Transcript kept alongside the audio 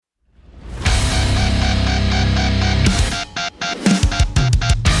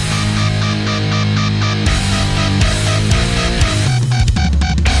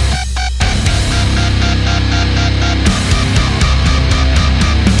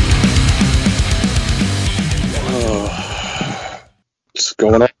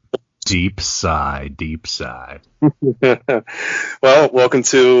going on? Deep sigh, deep sigh. Well, welcome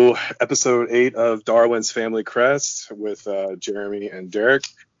to episode 8 of Darwin's Family Crest with Jeremy and Derek.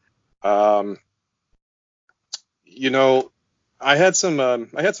 Um, you know, I had some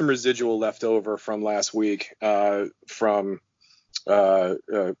residual left over from last week from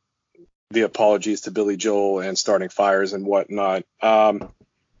the apologies to Billy Joel and starting fires and whatnot.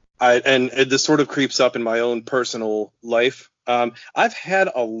 This sort of creeps up in my own personal life. I've had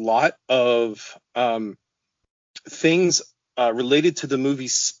a lot of things related to the movie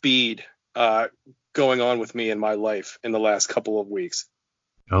Speed going on with me in my life in the last couple of weeks.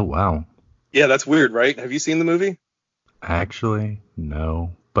 Oh wow. Yeah, that's weird, right? Have you seen the movie? Actually,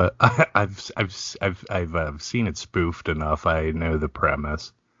 no, but I've seen it spoofed enough. I know the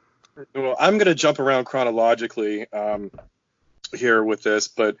premise. Well, I'm gonna jump around chronologically here with this,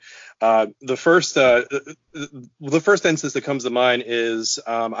 but the first instance that comes to mind is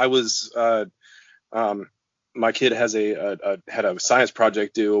my kid had a science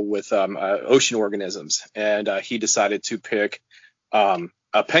project due with ocean organisms, and he decided to pick a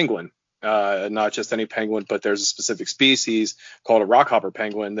penguin, not just any penguin, but there's a specific species called a rockhopper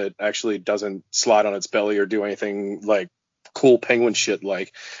penguin that actually doesn't slide on its belly or do anything like cool penguin shit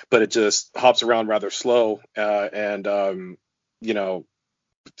but it just hops around rather slow,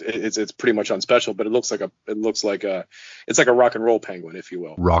 it's pretty much unspecial, but it's like a rock and roll penguin, if you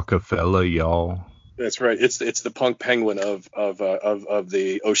will. Rockefeller, y'all. That's right. It's the punk penguin of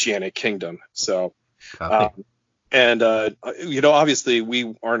the Oceanic Kingdom. So, obviously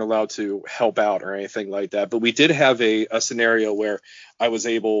we aren't allowed to help out or anything like that, but we did have a scenario where I was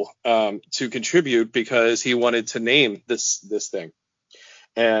able to contribute because he wanted to name this thing.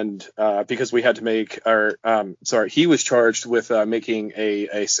 And because we had to make he was charged with making a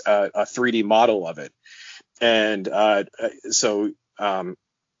 3D model of it. And so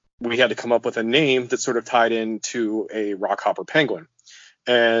we had to come up with a name that sort of tied into a rockhopper penguin.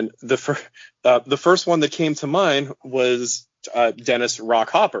 And the first one that came to mind was Dennis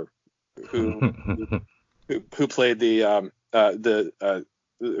Rockhopper, who played the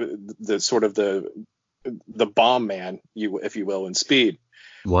sort of the bomb man, if you will, in Speed.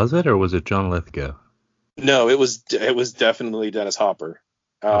 Was it, or was it John Lithgow? No, it was definitely Dennis Hopper.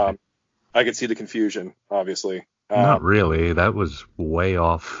 Okay. I could see the confusion, obviously. Not really. That was way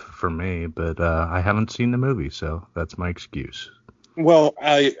off for me, but I haven't seen the movie, so that's my excuse. Well,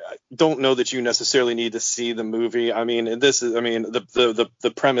 I don't know that you necessarily need to see the movie. I mean,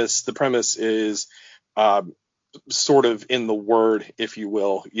 the premise is sort of in the word, if you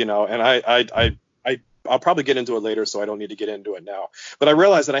will, and I'll probably get into it later, so I don't need to get into it now. But I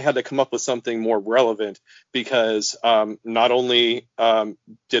realized that I had to come up with something more relevant because not only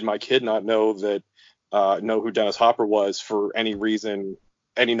did my kid not know who Dennis Hopper was for any reason,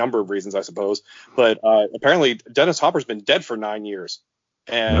 any number of reasons, I suppose, but apparently Dennis Hopper's been dead for 9 years.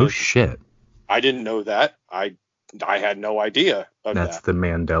 And no shit. I didn't know that. I had no idea of that. That's the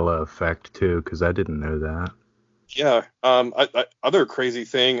Mandela effect too, because I didn't know that. Yeah. Other crazy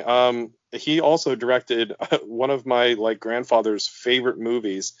thing. He also directed one of my grandfather's favorite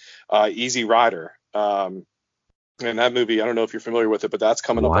movies, Easy Rider. And that movie, I don't know if you're familiar with it, but that's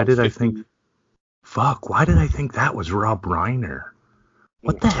coming up. Why did I think that was Rob Reiner?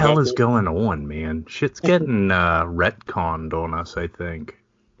 What the hell is going on, man? Shit's getting retconned on us, I think.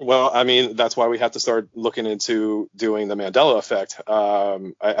 Well, I mean, that's why we have to start looking into doing the Mandela effect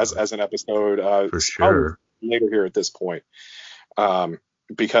as an episode. For sure. Later here at this point.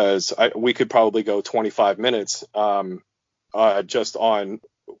 Because we could probably go 25 minutes just on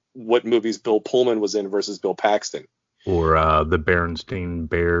what movies Bill Pullman was in versus Bill Paxton. Or the Berenstain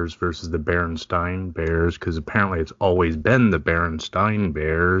Bears versus the Berenstain Bears, because apparently it's always been the Berenstain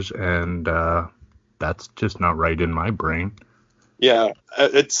Bears, and that's just not right in my brain. Yeah,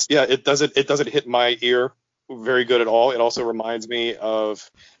 it doesn't hit my ear very good at all. It also reminds me of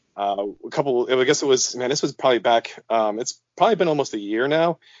a couple. I guess it was, this was probably back. It's probably been almost a year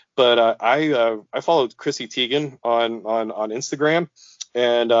now, but I followed Chrissy Teigen on Instagram,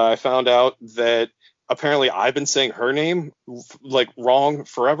 and I found out that apparently I've been saying her name wrong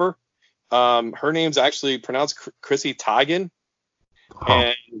forever. Her name's actually pronounced Chrissy Teigen.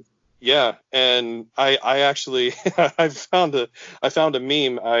 Huh. And I actually I found a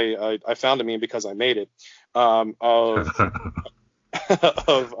meme. I found a meme because I made it of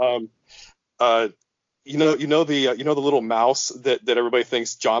the little mouse that everybody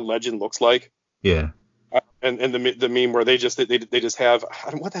thinks John Legend looks like. Yeah. And the meme where they just have,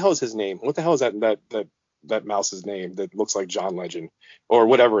 what the hell is his name? What the hell is that mouse's name that looks like John Legend or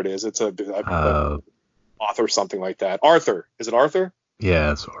whatever it is? It's a author, something like that. Arthur. Is it Arthur?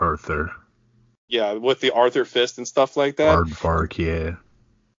 Yeah, it's Arthur. Yeah, with the Arthur fist and stuff like that. Aardvark, yeah.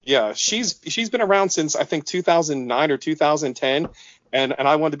 Yeah, she's been around since I think 2009 or 2010, and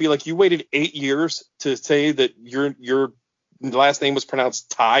I wanted to be like, you waited 8 years to say that your last name was pronounced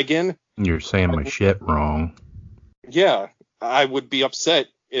Tigan. You're saying my shit wrong. Yeah, I would be upset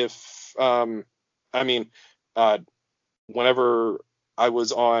if I mean whenever I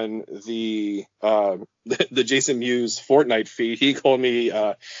was on the the Jason Mewes Fortnite feed, he called me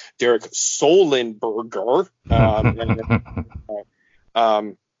Derek Solenberger.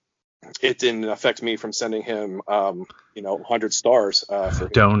 It didn't affect me from sending him 100 stars for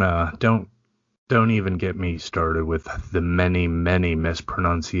him. Don't even get me started with the many, many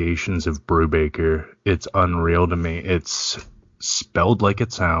mispronunciations of Brubaker. It's unreal to me. It's spelled like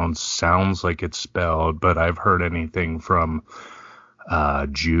it sounds like it's spelled, but I've heard anything from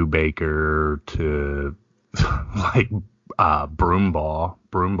Jew Baker to like Broomball.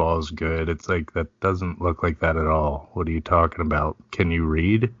 Broomball is good. It's like, that doesn't look like that at all. What are you talking about? Can you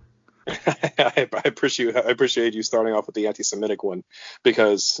read? I appreciate you starting off with the anti-Semitic one,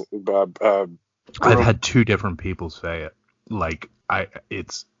 because I've had two different people say it. Like,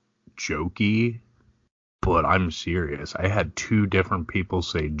 it's jokey, but I'm serious. I had two different people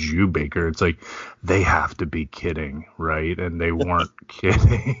say Jew Baker. It's like, they have to be kidding, right? And they weren't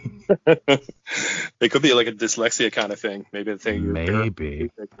kidding. It could be like a dyslexia kind of thing. Maybe the thing. Maybe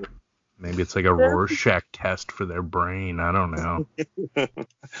it's like a Rorschach test for their brain. I don't know.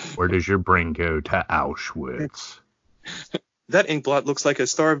 Where does your brain go? To Auschwitz. That ink blot looks like a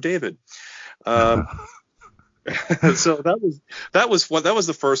Star of David. So that was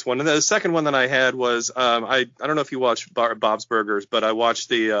the first one, and the second one that I had was I don't know if you watched Bob's Burgers, but I watched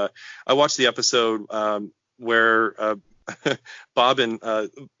the episode where Bob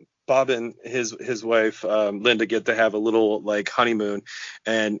and his wife Linda get to have a little like honeymoon,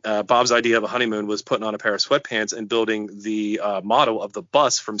 and Bob's idea of a honeymoon was putting on a pair of sweatpants and building the model of the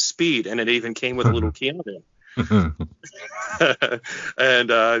bus from Speed, and it even came with a little Keanu.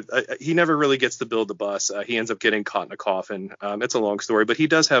 And he never really gets to build the bus. He ends up getting caught in a coffin. It's a long story, but he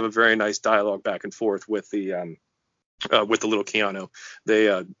does have a very nice dialogue back and forth with the little Keanu.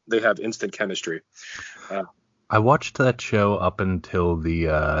 They have instant chemistry. I watched that show up until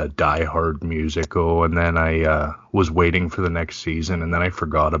the Die Hard musical, and then I was waiting for the next season, and then I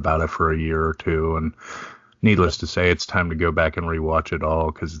forgot about it for a year or two. And needless to say, it's time to go back and rewatch it all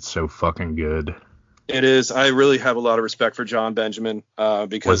because it's so fucking good. It is. I really have a lot of respect for John Benjamin.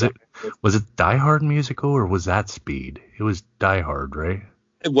 Because was it Die Hard musical or was that Speed? It was Die Hard, right?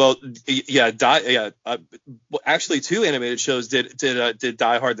 Well, yeah, actually, two animated shows did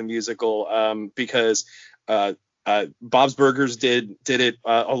Die Hard the musical, because Bob's Burgers did it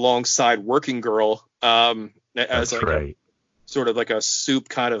alongside Working Girl, as like right. Sort of like a soup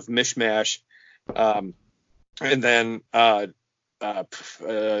kind of mishmash, and then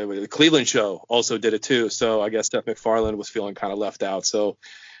the Cleveland Show also did it too. So I guess Seth MacFarlane was feeling kind of left out. So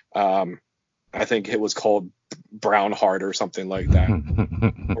I think it was called Brown Heart or something like that.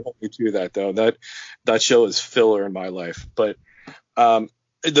 I do that though. That show is filler in my life. But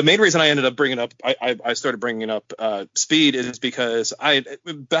the main reason I ended up bringing up, I started bringing up Speed is because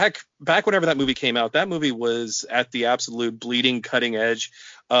back whenever that movie came out, that movie was at the absolute bleeding cutting edge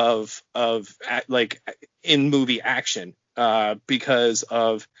of like in movie action. Because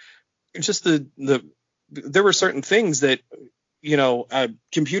of just there were certain things that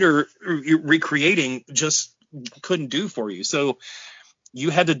computer recreating just couldn't do for you. So you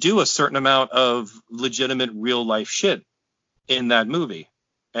had to do a certain amount of legitimate real life shit in that movie,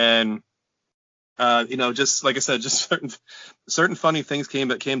 and just like I said, just certain funny things came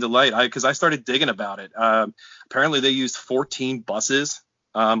to light. Because I started digging about it. Apparently they used 14 buses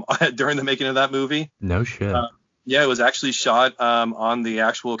during the making of that movie. No shit. Yeah, it was actually shot on the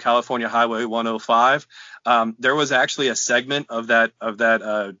actual California Highway 105. There was actually a segment of that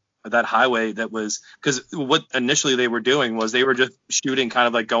highway that was, because what initially they were doing was they were just shooting kind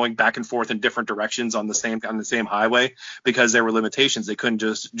of like going back and forth in different directions on the same highway, because there were limitations. They couldn't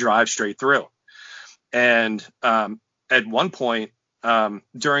just drive straight through. And at one point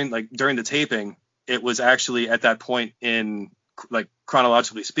during the taping, it was actually at that point in, like,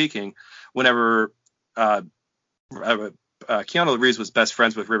 chronologically speaking, whenever Keanu Reeves was best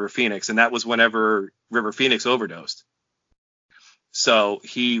friends with River Phoenix, and that was whenever River Phoenix overdosed. So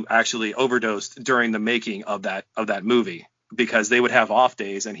he actually overdosed during the making of that movie, because they would have off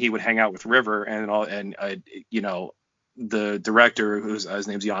days and he would hang out with River and the director, his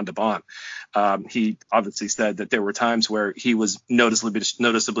name's Jan de Bont. He obviously said that there were times where he was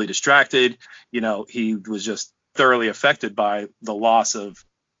noticeably distracted. He was just thoroughly affected by the loss of.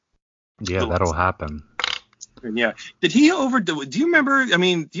 Yeah, that'll happen. Yeah. Did he overdo? Do you remember? I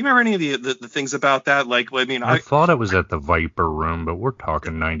mean, do you remember any of the things about that? Like, I mean, I thought it was at the Viper Room, but we're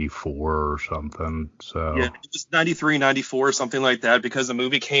talking 94 or something. So yeah, it was 93, 94, something like that, because the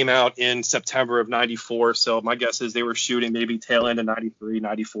movie came out in September of 94. So my guess is they were shooting maybe tail end of 93,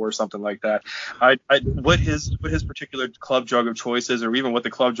 94, something like that. What his particular club drug of choice is, or even what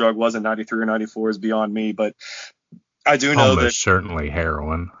the club drug was in 93 or 94, is beyond me. But I do know that certainly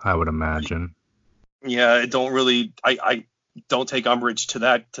heroin, I would imagine. Yeah, I don't take umbrage to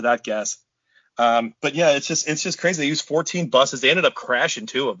that guess. But yeah, it's just crazy. They used 14 buses. They ended up crashing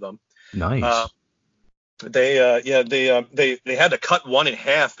 2 of them. Nice. They had to cut one in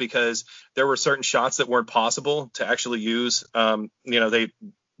half because there were certain shots that weren't possible to actually use. You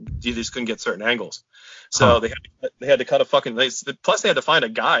just couldn't get certain angles. So they had to cut a fucking. Plus they had to find a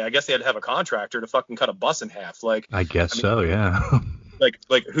guy. I guess they had to have a contractor to fucking cut a bus in half. I guess so, yeah.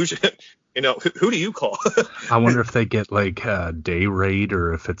 Like who should, who do you call? I wonder if they get like day rate,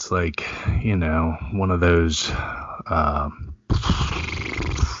 or if it's like, one of those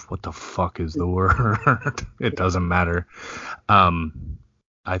what the fuck is the word? It doesn't matter.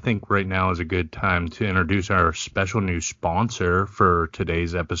 I think right now is a good time to introduce our special new sponsor for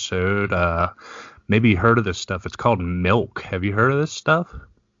today's episode. Maybe you heard of this stuff. It's called Milk. Have you heard of this stuff?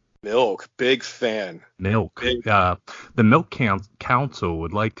 Milk, big fan. Milk. The Milk Council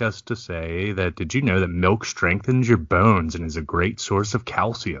would like us to say that, did you know that milk strengthens your bones and is a great source of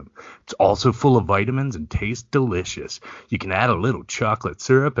calcium? It's also full of vitamins and tastes delicious. You can add a little chocolate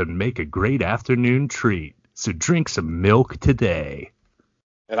syrup and make a great afternoon treat. So drink some milk today.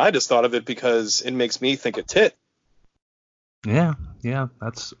 And I just thought of it because it makes me think of tit. Yeah,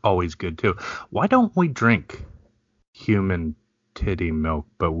 that's always good too. Why don't we drink human titty milk,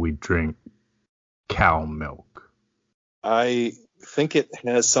 but we drink cow milk? I think it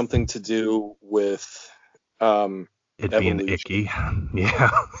has something to do with it evolution. Being icky. Yeah.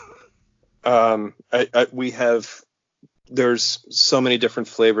 There's so many different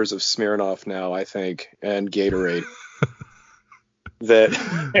flavors of Smirnoff now, I think, and Gatorade that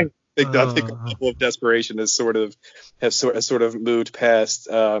I think the level of desperation has sort of moved past.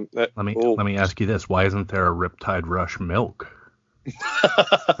 Let me ask you this: why isn't there a Riptide Rush milk?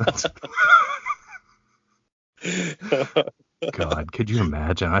 God, could you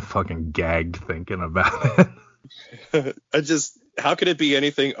imagine? I fucking gagged thinking about it. How could it be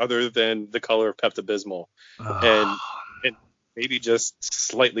anything other than the color of Pepto-Bismol and maybe just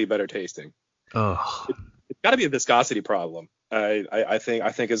slightly better tasting? It's got to be a viscosity problem. I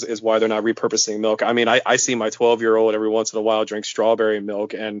think is why they're not repurposing milk. I mean, I see my 12-year-old every once in a while drink strawberry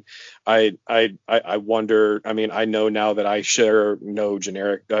milk, and I wonder. I mean, I know now that I share no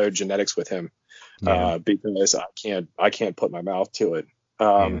genetics with him, because I can't put my mouth to it,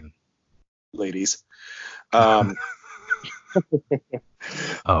 ladies.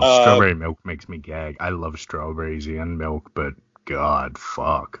 Strawberry milk makes me gag. I love strawberries and milk, but God,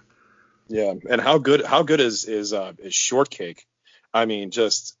 fuck. Yeah, and how good is shortcake? I mean,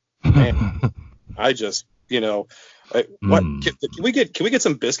 just man, can we get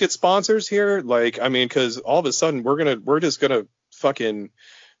some biscuit sponsors here? Like, I mean, because all of a sudden we're just gonna fucking,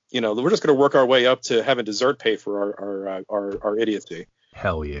 we're just gonna work our way up to having dessert pay for our idiocy.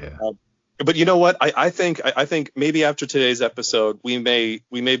 Hell yeah. But you know what? I think maybe after today's episode, we may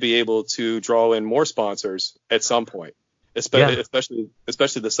be able to draw in more sponsors at some point. Especially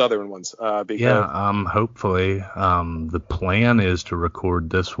the southern ones. Hopefully. The plan is to record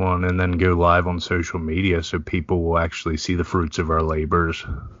this one and then go live on social media so people will actually see the fruits of our labors.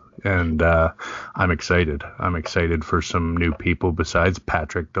 And I'm excited. I'm excited for some new people besides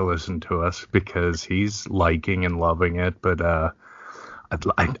Patrick to listen to us, because he's liking and loving it. But I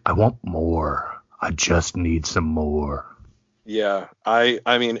want more. I just need some more. Yeah, I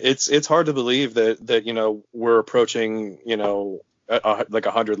mean, it's hard to believe that we're approaching like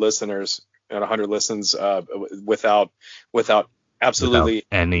 100 listeners and 100 listens without absolutely without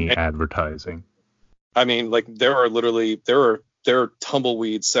any advertising. I mean, like there are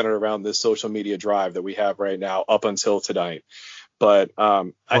tumbleweeds centered around this social media drive that we have right now up until tonight. But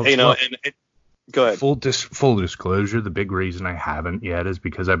go ahead. Full disclosure, the big reason I haven't yet is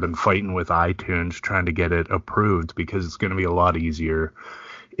because I've been fighting with iTunes trying to get it approved, because it's going to be a lot easier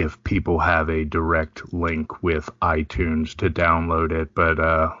if people have a direct link with iTunes to download it. But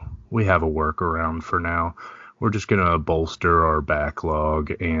we have a workaround for now. We're just going to bolster our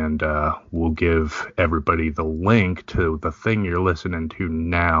backlog, and we'll give everybody the link to the thing you're listening to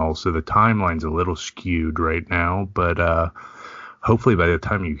now. So the timeline's a little skewed right now, but hopefully by the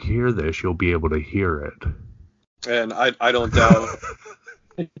time you hear this, you'll be able to hear it. And I don't doubt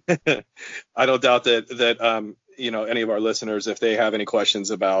I don't doubt that any of our listeners, if they have any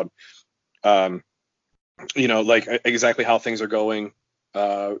questions about like exactly how things are going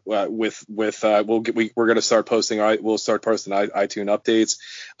we're going to start posting iTunes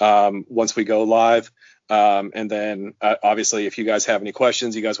updates once we go live. And then obviously, if you guys have any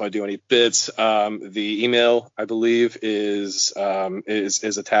questions, you guys want to do any bits, the email, I believe, is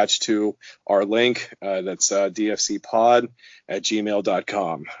attached to our link. That's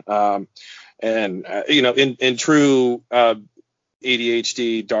dfcpod@gmail.com. And in true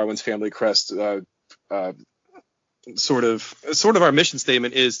ADHD Darwin's Family Crest sort of our mission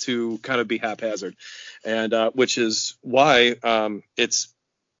statement is to kind of be haphazard, and which is why it's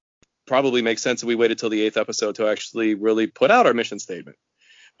probably makes sense that we waited till the 8th episode to actually really put out our mission statement.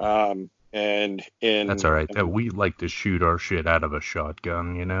 That's all right. That we like to shoot our shit out of a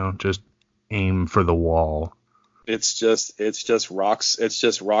shotgun, just aim for the wall. It's just rock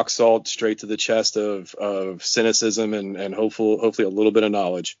salt straight to the chest of cynicism and hopefully a little bit of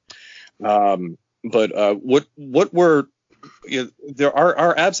knowledge. But what we're there are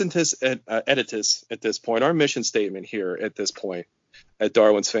our absentis editus at this point, our mission statement here at this point at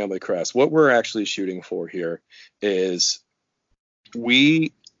Darwin's Family Crest, what we're actually shooting for here is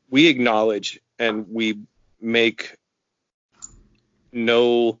we acknowledge and we make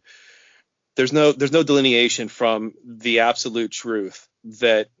there's no delineation from the absolute truth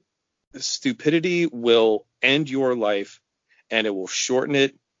that stupidity will end your life and it will shorten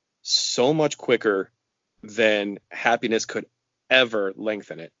it so much quicker than happiness could ever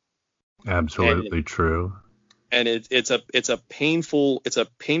lengthen it. Absolutely true. And it's a painful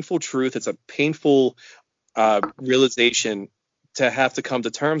truth. It's a painful realization to have to come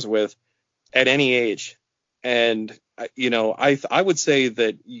to terms with at any age. And I would say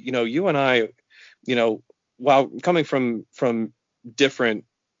that you and I, while coming from different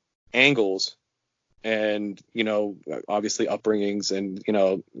angles and obviously upbringings and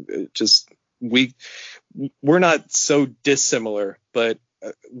just we're not so dissimilar, but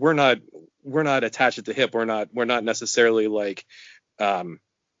we're not attached at the hip. We're not necessarily like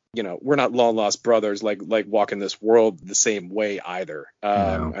we're not long lost brothers like walking this world the same way either.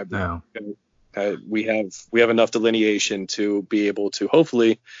 No. We have enough delineation to be able to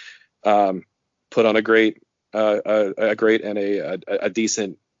hopefully put on a great and a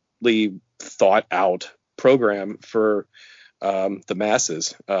decently thought out program for the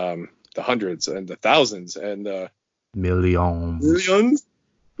masses, the hundreds and the thousands and the millions,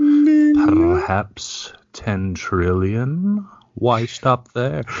 perhaps 10 trillion. Why stop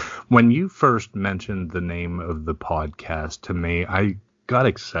there? When you first mentioned the name of the podcast to me, I got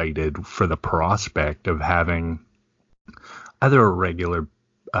excited for the prospect of having either a regular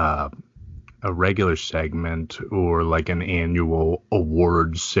segment or like an annual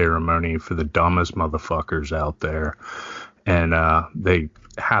awards ceremony for the dumbest motherfuckers out there. And they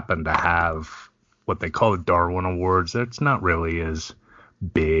happen to have what they call the Darwin Awards. It's not really as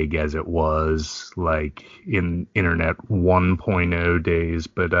big as it was like in Internet 1.0 days,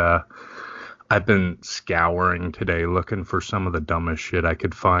 but I've been scouring today looking for some of the dumbest shit I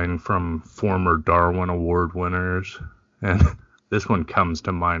could find from former Darwin Award winners, and this one comes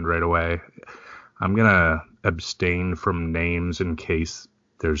to mind right away. I'm gonna abstain from names in case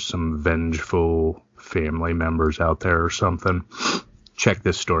there's some vengeful family members out there or something. Check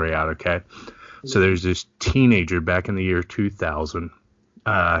this story out, okay? So there's this teenager back in the year 2000.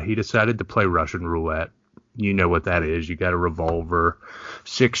 He decided to play Russian roulette. You know what that is. You got a revolver,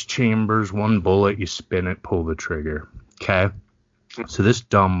 6 chambers, 1 bullet. You spin it, pull the trigger. Okay? So this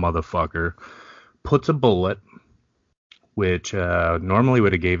dumb motherfucker puts a bullet, which normally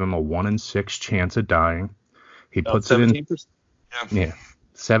would have gave him a 1 in 6 chance of dying. He puts 17%. It in. Yeah.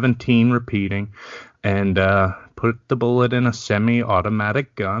 17 repeating. And put the bullet in a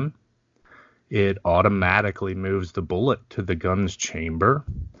semi-automatic gun. It automatically moves the bullet to the gun's chamber,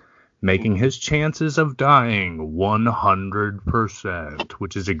 making his chances of dying 100%,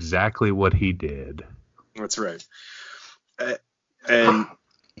 which is exactly what he did. That's right. And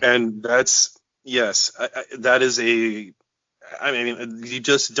that's, yes, that is you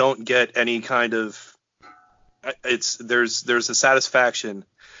just don't get any kind of, there's a satisfaction.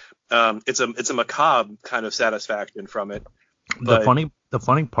 It's a macabre kind of satisfaction from it. But the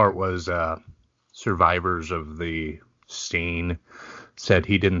funny part was, survivors of the scene said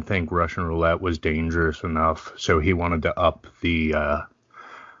he didn't think Russian roulette was dangerous enough, so he wanted to up the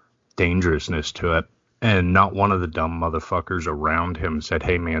dangerousness to it. And not one of the dumb motherfuckers around him said,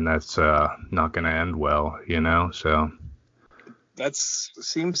 "Hey man, that's not going to end well," So that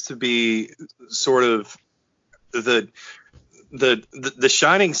seems to be sort of the the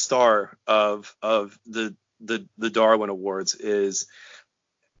shining star of the Darwin Awards is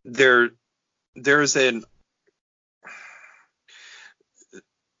there's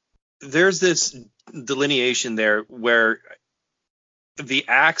this delineation there where the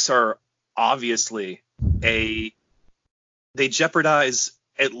acts are obviously they jeopardize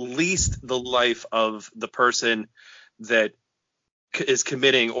at least the life of the person that is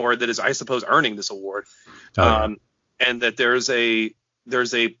committing, or that is, I suppose, earning this award. And that there's a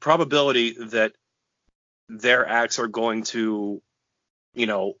probability that their acts are going to,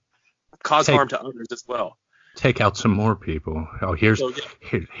 cause harm to others as well. Take out some more people. Oh, here's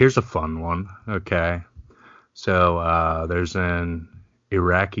a fun one. Okay. So there's an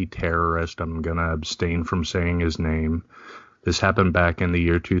Iraqi terrorist. I'm going to abstain from saying his name. This happened back in the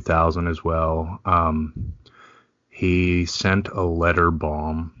year 2000 as well. He sent a letter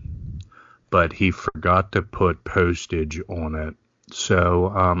bomb, but he forgot to put postage on it.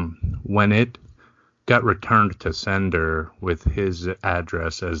 So when it got returned to sender with his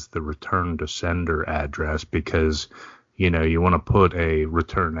address as the return to sender address, because, you want to put a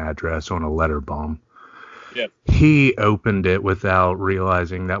return address on a letter bomb. Yeah. He opened it without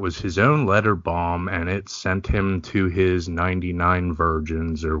realizing that was his own letter bomb, and it sent him to his 99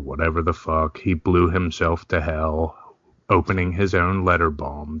 virgins or whatever the fuck. He blew himself to hell opening his own letter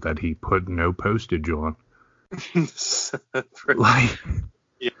bomb that he put no postage on.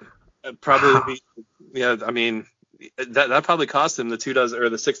 Probably. Yeah, I mean, that probably cost him the 2 dozen or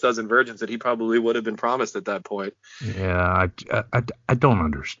the 6 dozen virgins that he probably would have been promised at that point. Yeah, I don't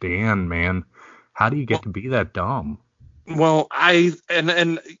understand, man. How do you get to be that dumb? Well, I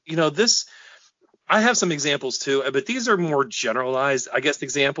have some examples too, but these are more generalized, I guess,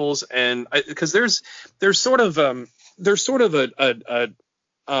 examples, and because there's sort of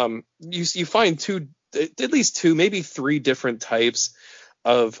you find at least two, maybe three different types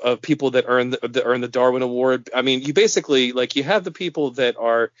of people that earn the Darwin Award. I mean, you basically, like, you have the people that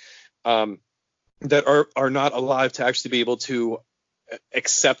are not alive to actually be able to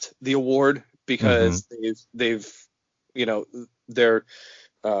accept the award, because they've their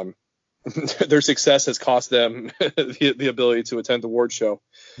success has cost them the ability to attend the award show.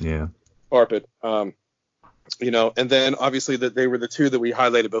 Yeah. Carpet. And then obviously that they were the two that we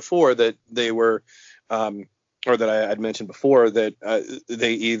highlighted before, that they were, or that I had mentioned before, that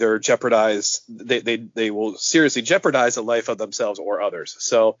they either jeopardize, they will seriously jeopardize the life of themselves or others.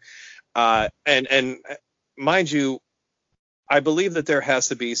 So, and mind you, I believe that there has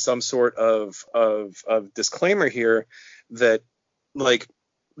to be some sort of disclaimer here that, like,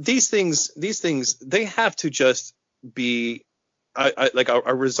 these things, they have to just be like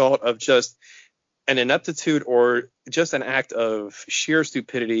a result of just an ineptitude, or just an act of sheer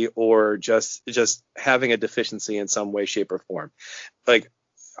stupidity, or just having a deficiency in some way, shape, or form. Like,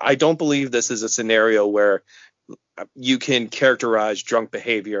 I don't believe this is a scenario where you can characterize drunk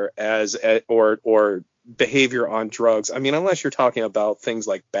behavior as or behavior on drugs. I mean, unless you're talking about things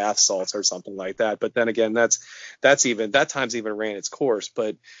like bath salts or something like that. But then again, that time's even ran its course.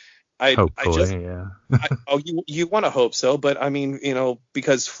 But you want to hope so. But I mean,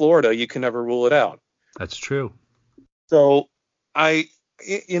 because Florida, you can never rule it out. That's true. So and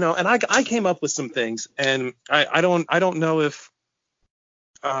I came up with some things, and I don't know if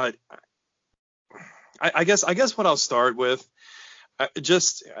I guess what I'll start with,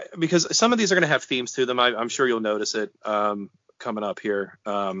 just because some of these are going to have themes to them. I'm sure you'll notice it coming up here.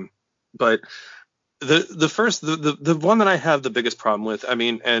 But the one that I have the biggest problem with, I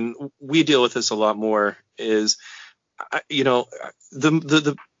mean, and we deal with this a lot more, is,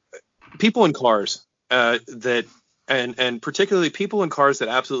 the people in cars that, and particularly people in cars that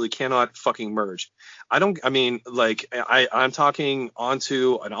absolutely cannot fucking merge. I'm talking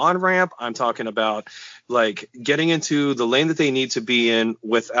onto an on-ramp. I'm talking about, like, getting into the lane that they need to be in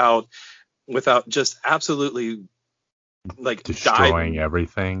without just absolutely, like, destroying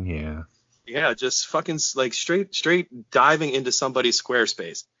everything. Yeah. Yeah, just fucking, like, straight diving into somebody's square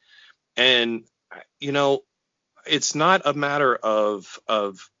space. And, it's not a matter of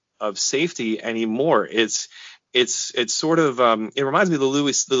safety anymore. It's sort of, it reminds me of the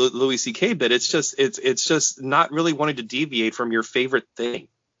Louis C.K. bit. It's just not really wanting to deviate from your favorite thing.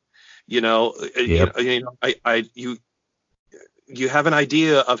 Yep. You have an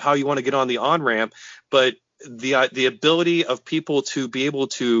idea of how you want to get on the on-ramp, but the ability of people to be able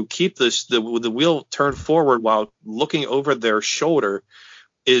to keep the wheel turned forward while looking over their shoulder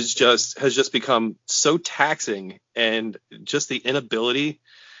has just become so taxing, and just the inability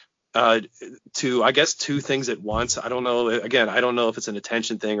to, I guess, two things at once. I don't know. Again, I don't know if it's an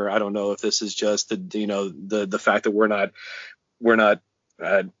attention thing, or I don't know if this is just the fact that we're not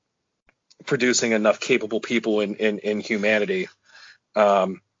producing enough capable people in humanity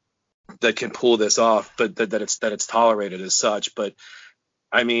that can pull this off, but that it's tolerated as such. But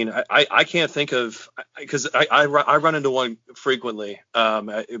I mean, I can't think of, because I run into one frequently,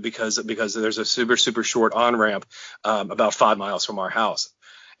 because there's a super short on ramp about 5 miles from our house,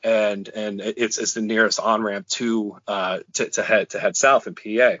 and it's the nearest on ramp to head south in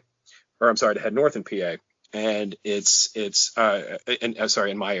PA, or I'm sorry, to head north in PA, and it's in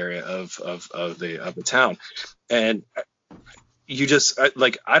my area of the town, and you just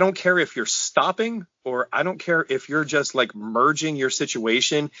like, I don't care if you're stopping, or I don't care if you're just like merging your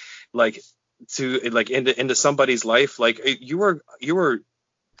situation like to like into somebody's life. Like you were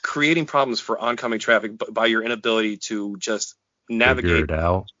creating problems for oncoming traffic by your inability to just navigate Figure it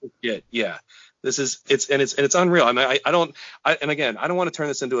out. Yeah. It's unreal. I mean, I don't want to turn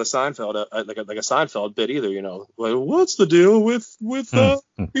this into a Seinfeld, like a Seinfeld bit either. You know, like, what's the deal with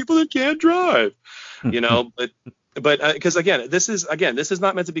people that can't drive? You know, but because again, this is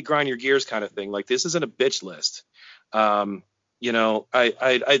not meant to be grind your gears kind of thing. Like, this isn't a bitch list. You know,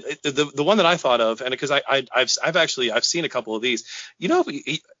 the one that I thought of, and because I've seen a couple of these. You know,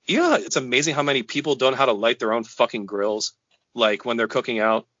 it's amazing how many people don't know how to light their own fucking grills, like when they're cooking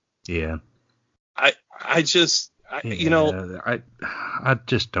out. Yeah. I just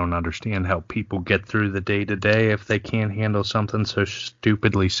don't understand how people get through the day to day if they can't handle something so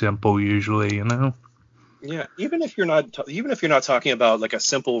stupidly simple usually, you know? Yeah, even if you're not talking about like a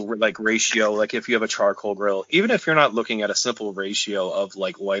simple like ratio, like if you have a charcoal grill, even if you're not looking at a simple ratio of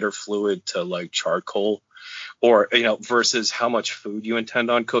like lighter fluid to like charcoal, or versus how much food you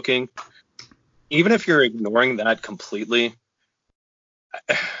intend on cooking, even if you're ignoring that completely,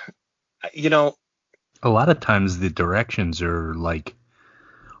 a lot of times the directions are like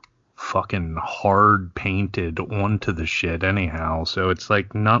fucking hard painted onto the shit anyhow, so it's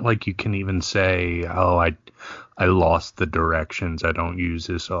like not like you can even say, oh, I lost the directions, I don't use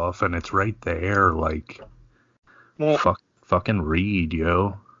this often. It's right there, like, well, fucking read,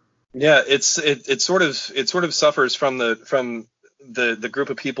 yo. Yeah, it sort of suffers from the group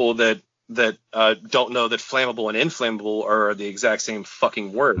of people that don't know that flammable and inflammable are the exact same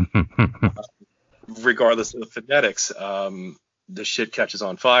fucking word. Regardless of the phonetics, the shit catches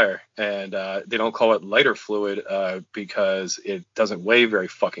on fire, and they don't call it lighter fluid because it doesn't weigh very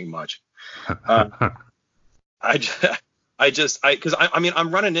fucking much. Because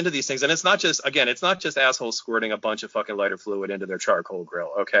I'm running into these things, and it's not just assholes squirting a bunch of fucking lighter fluid into their charcoal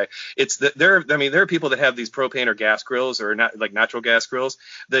grill. Okay, there are people that have these propane or gas grills, or like natural gas grills,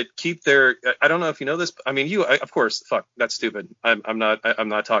 that keep their, I don't know if you know this. I mean, of course, fuck, that's stupid. I'm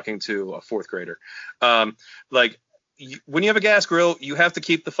not talking to a fourth grader. When you have a gas grill, you have to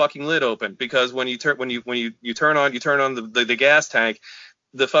keep the fucking lid open, because when you turn on the gas tank,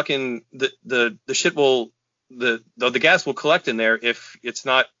 the fucking the shit will, the gas will collect in there if it's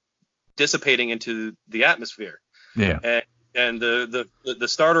not dissipating into the atmosphere. Yeah. And the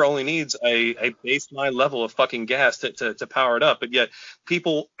starter only needs a baseline level of fucking gas to power it up. But yet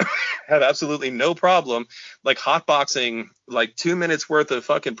people have absolutely no problem like hotboxing like 2 minutes worth of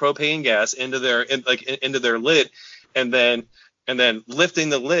fucking propane gas into their lid, and then lifting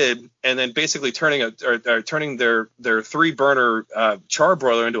the lid, and then basically turning their 3-burner char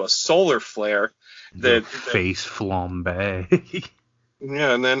broiler into a solar flare. The face flambe.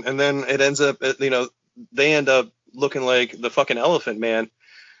 Yeah, and then it ends up, they end up looking like the fucking Elephant Man,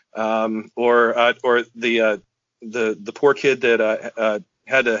 or the poor kid that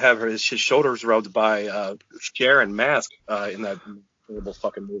had to have his shoulders rubbed by Cher and Mask in that terrible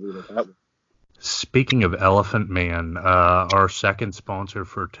fucking movie that was. Speaking of Elephant Man, our second sponsor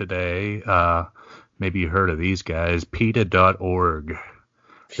for today, maybe you heard of these guys, PETA.org.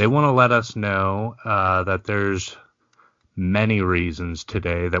 They want to let us know that there's many reasons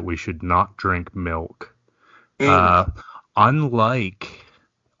today that we should not drink milk. Unlike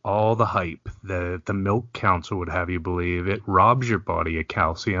all the hype that the Milk Council would have you believe, it robs your body of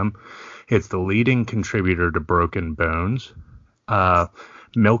calcium. It's the leading contributor to broken bones.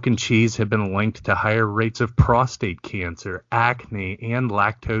 Milk and cheese have been linked to higher rates of prostate cancer, acne, and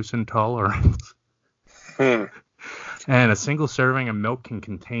lactose intolerance. And a single serving of milk can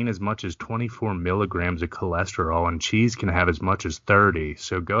contain as much as 24 milligrams of cholesterol, and cheese can have as much as 30.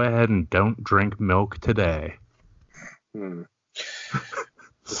 So go ahead and don't drink milk today.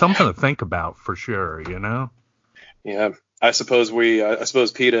 Something to think about for sure, you know? Yeah, I suppose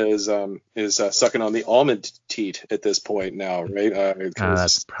PETA is sucking on the almond teat at this point now, right?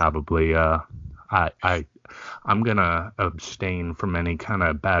 That's probably I'm gonna abstain from any kind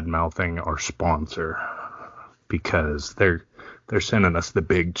of bad mouthing our sponsor because they're sending us the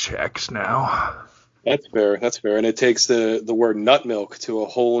big checks now. That's fair, and it takes the word nut milk to a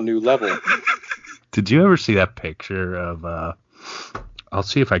whole new level. Did you ever see that picture of I'll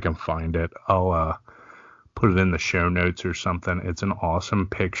see if I can find it. I'll put it in the show notes or something. It's an awesome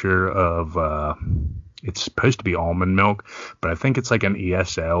picture of it's supposed to be almond milk, but I think it's like an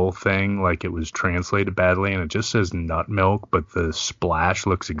ESL thing, like it was translated badly, and it just says nut milk, but the splash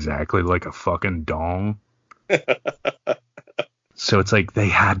looks exactly like a fucking dong. So it's like they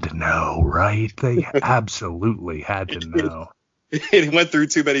had to know, right? They absolutely had to know. It went through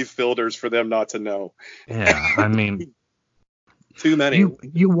too many filters for them not to know. Yeah, I mean, too many.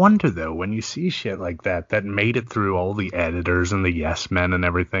 You wonder though when you see shit like that made it through all the editors and the yes men and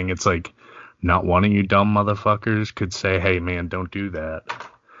everything. It's like not one of you dumb motherfuckers could say, "Hey man, don't do that."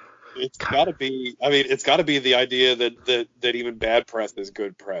 It's got to be. I mean, it's got to be the idea that even bad press is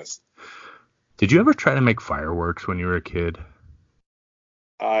good press. Did you ever try to make fireworks when you were a kid?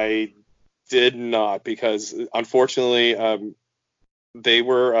 I did not, because unfortunately, they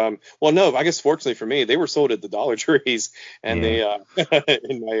were well, no, I guess fortunately for me, they were sold at the Dollar Trees, and they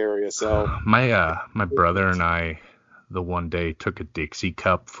in my area. So my brother and I, the one day, took a Dixie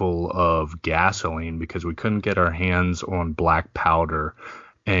cup full of gasoline because we couldn't get our hands on black powder,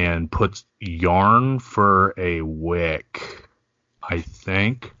 and put yarn for a wick. I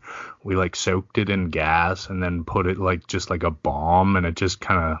think we like soaked it in gas and then put it like just like a bomb, and it just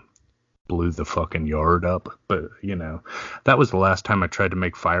kind of blew the fucking yard up. But you know, that was the last time I tried to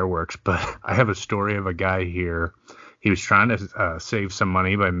make fireworks. But I have a story of a guy here. He was trying to save some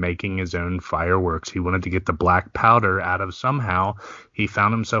money by making his own fireworks. He wanted to get the black powder out of somehow. He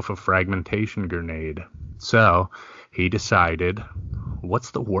found himself a fragmentation grenade. So he decided, what's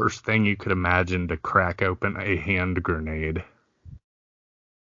the worst thing you could imagine to crack open a hand grenade?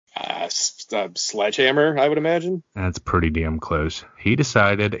 Sledgehammer, I would imagine. That's pretty damn close. He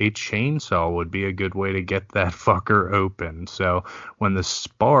decided a chainsaw would be a good way to get that fucker open. So when the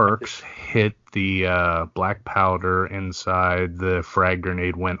sparks hit the black powder inside, the frag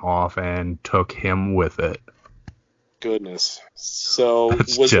grenade went off and took him with it. Goodness. So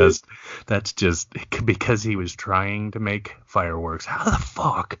that's just because he was trying to make fireworks. How the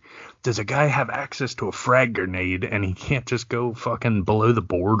fuck does a guy have access to a frag grenade and he can't just go fucking below the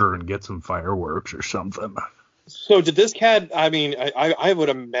border and get some fireworks or something? So did this cat? I mean, I would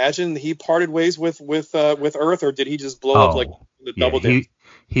imagine he parted ways with Earth, or did he just blow up like the double dance?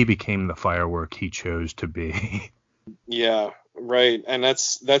 He became the firework he chose to be. Yeah. Right, and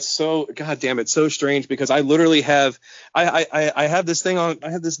that's so, god damn it, so strange, because I literally have I have this thing on, I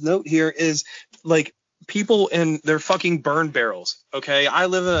have this note here, is like people in their fucking burn barrels. Okay, I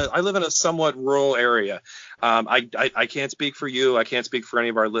live in a somewhat rural area. I can't speak for you, I can't speak for any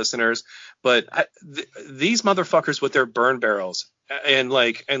of our listeners, but these motherfuckers with their burn barrels it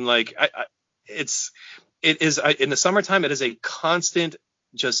is in the summertime, it is a constant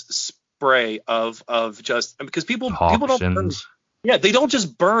just spray of just, because people don't burn. Yeah, they don't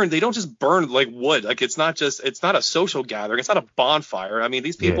just burn like wood. Like it's not a social gathering, it's not a bonfire. I mean,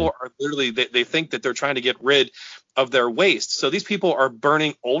 these people are literally, they think that they're trying to get rid of their waste. So these people are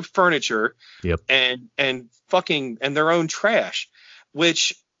burning old furniture, and their own trash,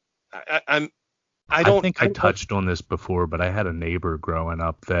 which I think I touched on this before, but I had a neighbor growing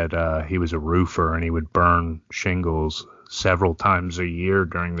up that he was a roofer, and he would burn shingles several times a year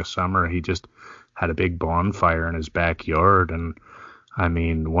during the summer. He just had a big bonfire in his backyard. And I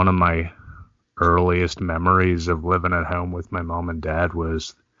mean, one of my earliest memories of living at home with my mom and dad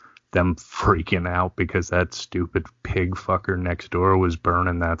was them freaking out because that stupid pig fucker next door was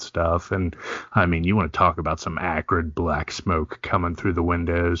burning that stuff. And I mean, you want to talk about some acrid black smoke coming through the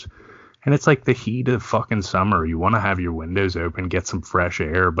windows. And it's like the heat of fucking summer. You want to have your windows open, get some fresh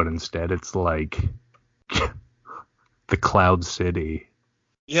air, but instead it's like the Cloud City.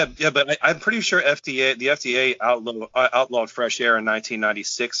 Yeah, but I'm pretty sure the FDA outlawed fresh air in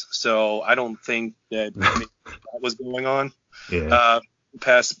 1996, so I don't think that was going on. Yeah.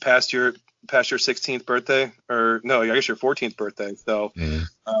 Past your 16th birthday, or no, I guess your 14th birthday. So, yeah.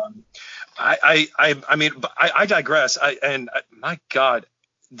 I mean, I digress. My God,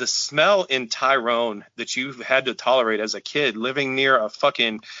 the smell in Tyrone that you've had to tolerate as a kid, living near a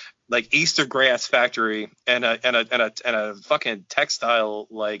fucking like Easter grass factory and a fucking textile,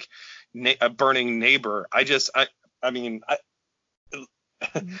 like a burning neighbor. I bet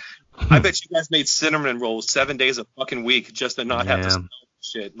you guys made cinnamon rolls 7 days a fucking week just to not have to smell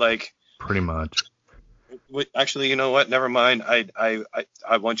shit. Like, pretty much. Actually, you know what? Never mind. I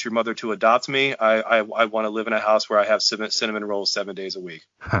want your mother to adopt me. I want to live in a house where I have cinnamon rolls 7 days a week.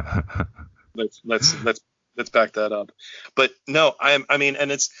 Let's back that up. But no, I mean,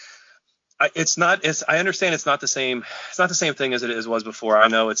 and it's not. I understand it's not the same. It's not the same thing as it was before. I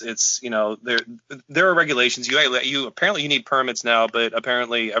know it's there are regulations. You apparently you need permits now, but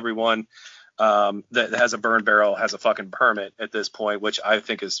apparently everyone that has a burn barrel has a fucking permit at this point, which I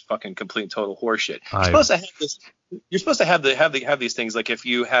think is fucking complete and total horseshit. You're supposed to have this. You're supposed to have these things, like if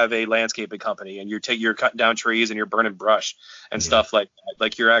you have a landscaping company and you're cutting down trees and you're burning brush and stuff like that.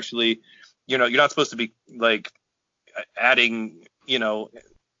 Like you're actually, you're not supposed to be like adding,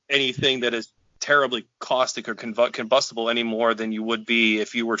 anything that is terribly caustic or combustible any more than you would be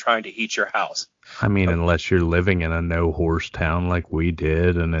if you were trying to heat your house. I mean, unless you're living in a no horse town like we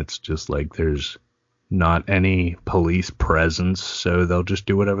did, and it's just like there's not any police presence, so they'll just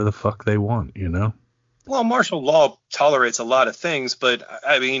do whatever the fuck they want, Well, martial law tolerates a lot of things, but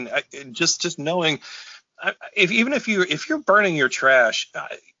I mean, just knowing, even if you're burning your trash,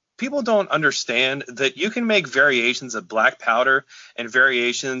 people don't understand that you can make variations of black powder and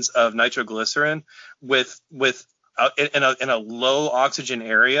variations of nitroglycerin with in a low oxygen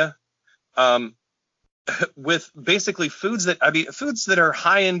area, with basically foods that are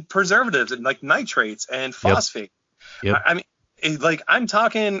high in preservatives and like nitrates and phosphate. Yep. I mean, like I'm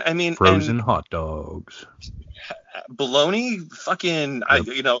talking. I mean, frozen hot dogs, bologna, fucking,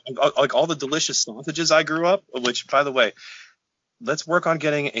 yep. Like all the delicious sausages I grew up. Which, by the way, let's work on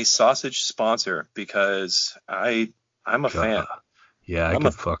getting a sausage sponsor, because I'm a fan. Yeah, I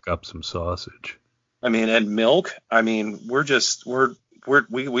could fuck up some sausage. I mean, and milk. I mean,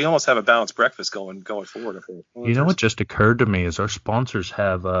 we almost have a balanced breakfast going forward. You know what just occurred to me is our sponsors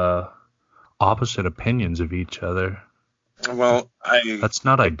have opposite opinions of each other. Well, that's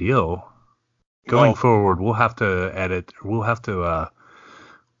not ideal. Going forward, we'll have to edit. We'll have to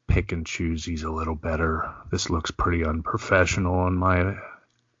pick and choose these a little better. This looks pretty unprofessional on my.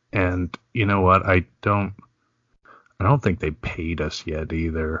 And you know what? I don't think they paid us yet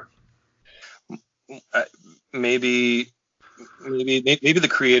either. Maybe the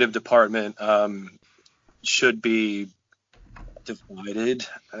creative department should be divided.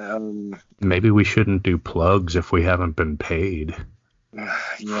 Maybe we shouldn't do plugs if we haven't been paid.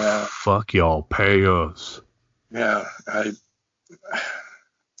 Yeah. Fuck y'all, pay us. Yeah,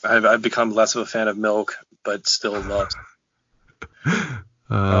 I've become less of a fan of milk, but still love.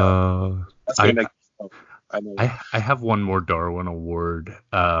 I have one more Darwin award.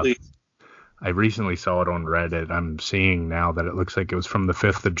 I recently saw it on Reddit. I'm seeing now that it looks like it was from the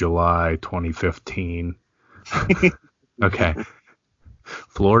 5th of July, 2015. Okay.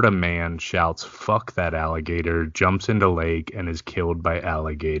 Florida man shouts, "Fuck that alligator," jumps into lake, and is killed by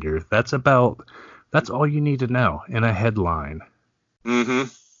alligator. That's all you need to know in a headline. Mm-hmm.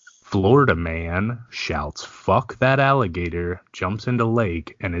 Florida man shouts, "Fuck that alligator," jumps into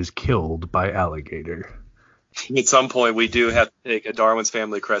lake, and is killed by alligator. At some point, we do have to take a Darwin's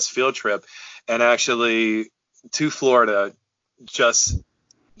Family Crest field trip, and actually to Florida, just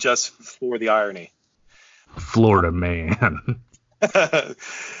for the irony. Florida man.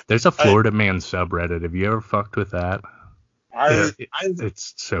 There's a Florida man subreddit. Have you ever fucked with that?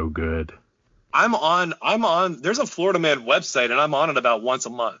 It's so good. I'm on. There's a Florida man website, and I'm on it about once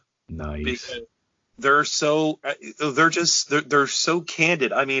a month. Nice. Because they're so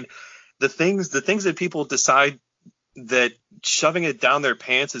candid. I mean, the things that people decide that shoving it down their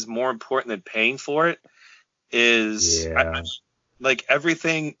pants is more important than paying for it is like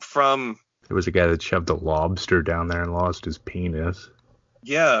everything from. There was a guy that shoved a lobster down there and lost his penis.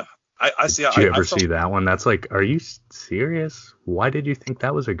 Yeah, I see. Did you ever see that one? That's like, are you serious? Why did you think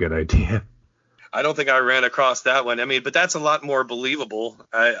that was a good idea? I don't think I ran across that one. I mean, but that's a lot more believable.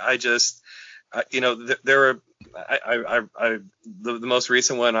 The most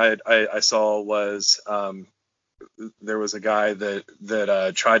recent one I saw was there was a guy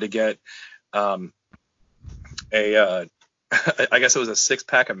that tried to get I guess it was a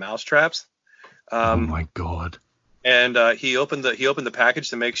 6-pack of mousetraps. Oh my God. And he opened the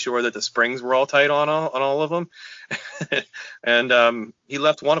package to make sure that the springs were all tight on all of them, and he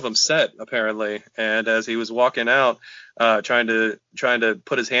left one of them set apparently. And as he was walking out, trying to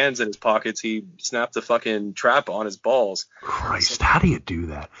put his hands in his pockets, he snapped the fucking trap on his balls. Christ, how do you do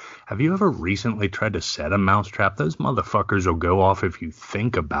that? Have you ever recently tried to set a mousetrap? Those motherfuckers will go off if you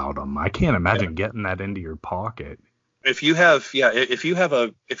think about them. I can't imagine getting that into your pocket. If you have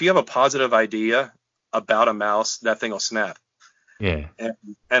a positive idea about a mouse, that thing will snap. Yeah.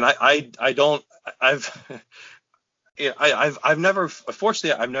 And Yeah, I've never,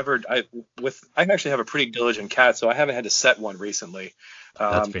 fortunately, I actually have a pretty diligent cat, so I haven't had to set one recently.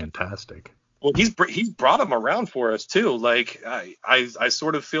 That's Um, fantastic. well, he's brought them around for us too. Like I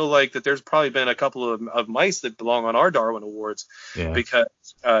sort of feel like that there's probably been a couple of mice that belong on our Darwin Awards, Yeah. because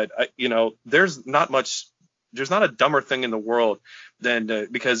there's not a dumber thing in the world than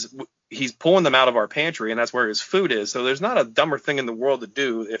because he's pulling them out of our pantry, and that's where his food is. So there's not a dumber thing in the world to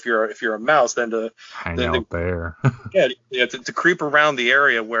do if you're a mouse than to Hang than to out there. to creep around the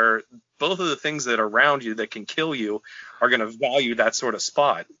area where both of the things that are around you that can kill you are going to value that sort of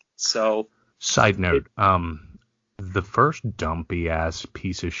spot. So Side it, note, the first dumpy ass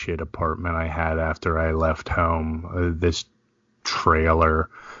piece of shit apartment I had after I left home, this trailer,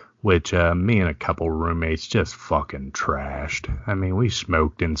 which me and a couple roommates just fucking trashed. I mean, we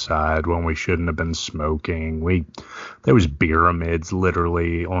smoked inside when we shouldn't have been smoking. There was pyramids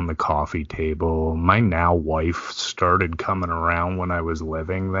literally on the coffee table. My now wife started coming around when I was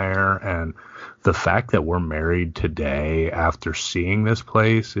living there, and the fact that we're married today after seeing this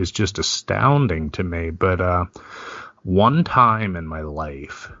place is just astounding to me. But one time in my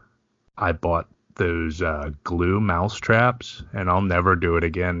life, I bought those glue mouse traps, and I'll never do it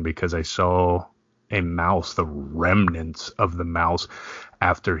again because I saw a mouse, the remnants of the mouse,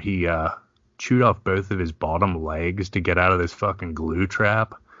 after he chewed off both of his bottom legs to get out of this fucking glue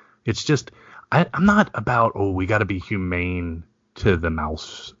trap. It's just, I'm not about, oh, we got to be humane to the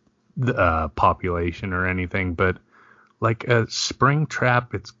mouse population or anything, but like a spring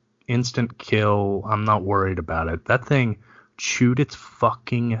trap, it's instant kill. I'm not worried about it. That thing chewed its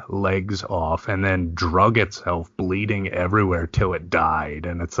fucking legs off and then drug itself bleeding everywhere till it died.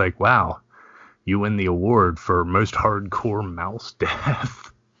 And it's like, wow, you win the award for most hardcore mouse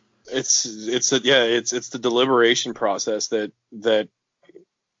death. it's the deliberation process that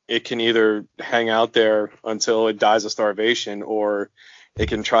it can either hang out there until it dies of starvation, or it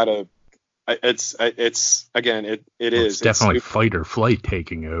can try to. It's again, it Well, is. it's definitely fight or flight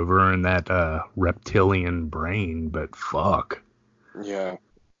taking over in that reptilian brain, but fuck. Yeah,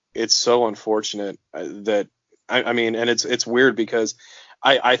 it's so unfortunate that I mean, and it's weird because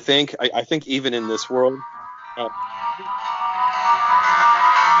I think even in this world, uh,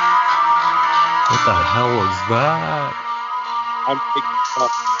 What the hell was that? I'm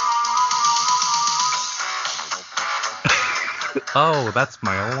Oh, that's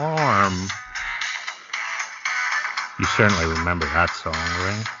my alarm. You certainly remember that song,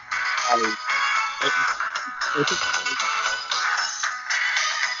 right? I, it's,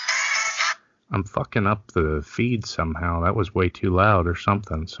 I'm fucking up the feed somehow. That was way too loud or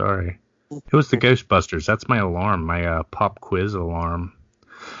something. Sorry. It was the Ghostbusters. That's my alarm, my pop quiz alarm.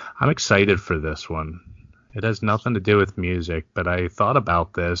 I'm excited for this one. It has nothing to do with music, but I thought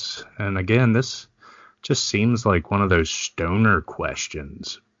about this, and again, this just seems like one of those stoner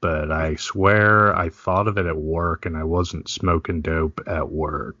questions. But I swear I thought of it at work, and I wasn't smoking dope at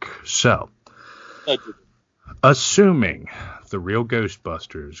work. So, assuming the real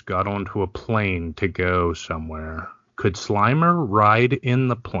Ghostbusters got onto a plane to go somewhere, could Slimer ride in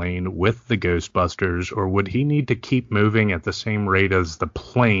the plane with the Ghostbusters, or would he need to keep moving at the same rate as the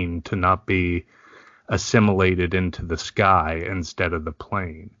plane to not be assimilated into the sky instead of the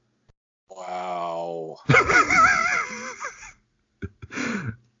plane? wow.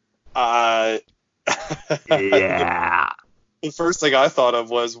 Uh, Yeah. the first thing I thought of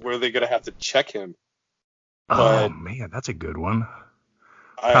was, were they going to have to check him? Oh, But man, that's a good one.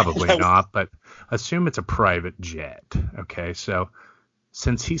 I, Probably not, but assume it's a private jet. Okay, so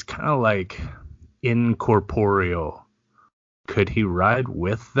since he's kind of like incorporeal, could he ride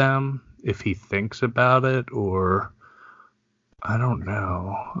with them if he thinks about it? Or I don't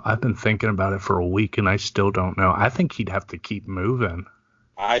know. I've been thinking about it for a week and I still don't know. I think he'd have to keep moving.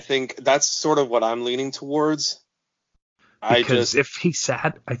 I think that's sort of what I'm leaning towards. I Because just, if he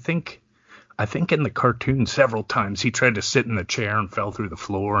sat, I think in the cartoon several times he tried to sit in the chair and fell through the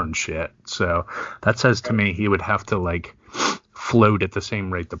floor and shit. So that says to me he would have to like float at the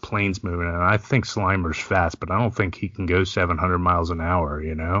same rate the plane's moving. And I think Slimer's fast, but I don't think he can go 700 miles an hour,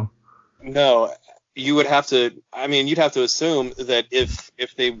 you know? no, you would have to, I mean, you'd have to assume that if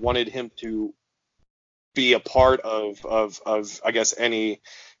they wanted him to be a part of I guess any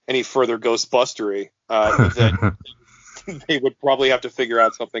further Ghostbustery, that they would probably have to figure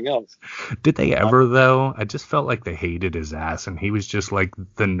out something else. Did they Uh, ever, though? I just felt like they hated his ass, and he was just like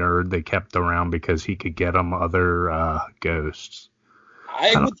the nerd they kept around because he could get them other ghosts. I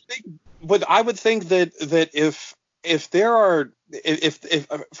I don't. would think, but I would think that if there are if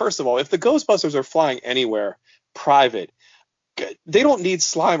first of all, if the Ghostbusters are flying anywhere private, they don't need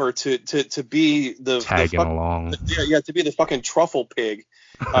Slimer to be tagging along. To be the fucking truffle pig.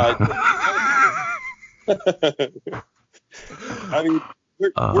 I mean,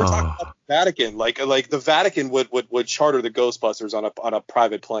 we're talking about the Vatican. Like the Vatican would charter the Ghostbusters on a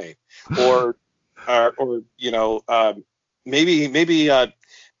private plane, or maybe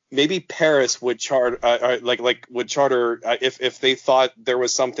Paris would charter if they thought there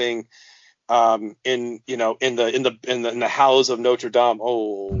was something in the halls of Notre Dame.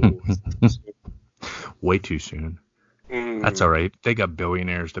 Oh, way too soon. That's all right. They got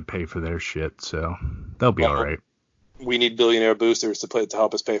billionaires to pay for their shit, so they'll be all right. We need billionaire boosters to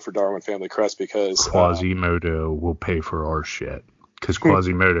help us pay for Darwin Family Crest, because Quasimodo will pay for our shit, because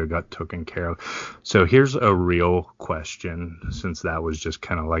Quasimodo got taken care of. So here's a real question, since that was just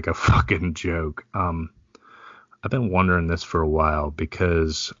kind of like a fucking joke. I've been wondering this for a while,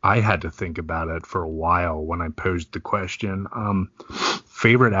 because I had to think about it for a while when I posed the question.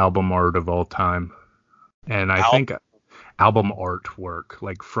 Favorite album art of all time? And I think album artwork,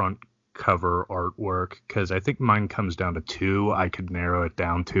 like front cover artwork, because I think mine comes down to two. I could narrow it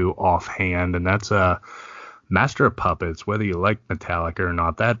down to offhand, and that's Master of Puppets. Whether you like Metallica or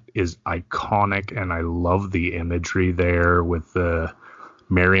not, that is iconic, and I love the imagery there with the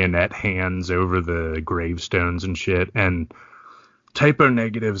marionette hands over the gravestones and shit. And Typo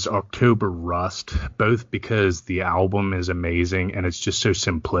Negative's October Rust, both because the album is amazing and it's just so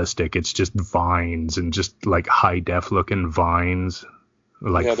simplistic. It's just vines and just like high def looking vines,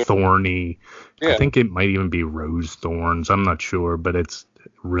 like thorny. Yeah. I think it might even be rose thorns. I'm not sure, but it's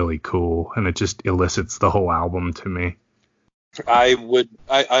really cool, and it just elicits the whole album to me. I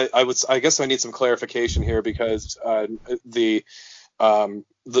guess I need some clarification here, because I guess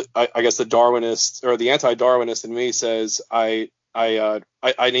the Darwinist or the anti-Darwinist in me says I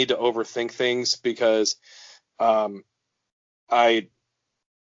need to overthink things, because I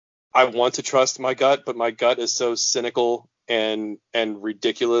want to trust my gut, but my gut is so cynical and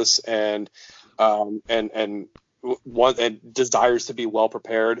ridiculous and desires to be well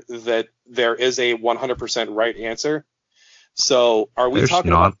prepared that there is a 100% right answer. So are we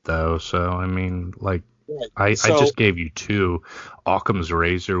talking not about though? So I mean, like, I just gave you two. Occam's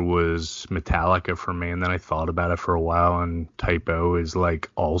Razor was Metallica for me, and then I thought about it for a while, and Typo is like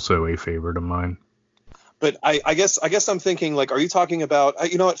also a favorite of mine. But I guess I'm thinking, like, are you talking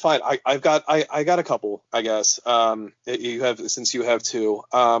about? You know what? Fine. I got a couple. I guess. You have, since you have two.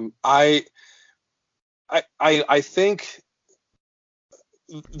 I think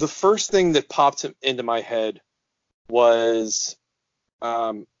the first thing that popped into my head was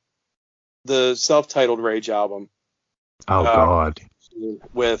the self-titled Rage album. Oh God.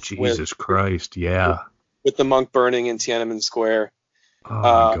 With Jesus Christ, yeah. With the monk burning in Tiananmen Square. Oh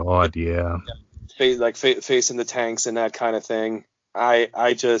my God, yeah. Facing the tanks and that kind of thing. I'd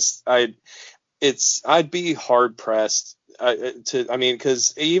be hard pressed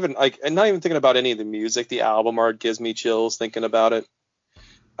because even like, and not even thinking about any of the music, the album art gives me chills thinking about it.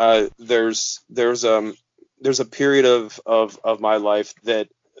 There's a period of my life that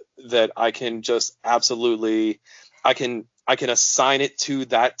I can just absolutely, I can assign it to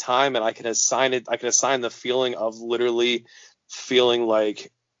that time, and I can assign the feeling of literally feeling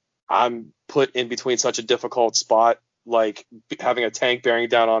like I'm put in between such a difficult spot, like having a tank bearing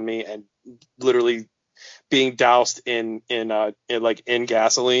down on me and literally being doused in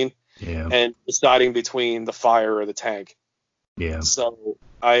gasoline, yeah, and deciding between the fire or the tank. Yeah. So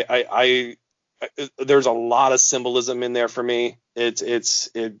I there's a lot of symbolism in there for me. That's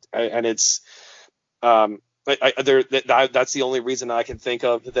the only reason I can think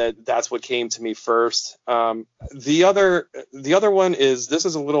of that's what came to me first. The other one is, this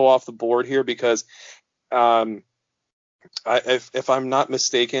is a little off the board here, because if I'm not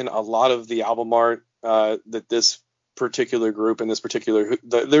mistaken, a lot of the album art that this particular group and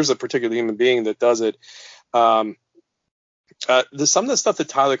there's a particular human being that does it. Some of the stuff that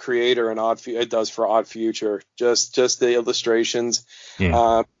Tyler Creator and does for Odd Future, just the illustrations,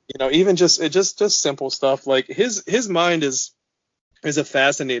 yeah. Even just simple stuff, like his mind is a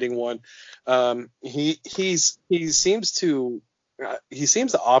fascinating one. He seems to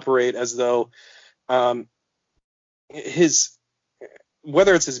operate as though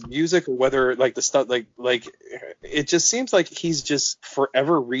whether it's his music or whether like the stuff like it just seems like he's just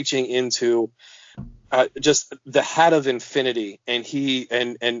forever reaching into just the hat of infinity, and he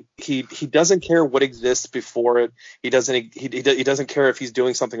doesn't care what exists before it. He doesn't care if he's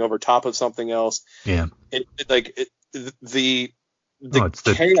doing something over top of something else. Yeah. It's the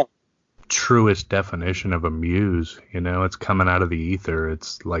truest definition of a muse. It's coming out of the ether.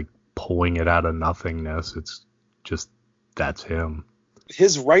 It's like pulling it out of nothingness. It's just that's him.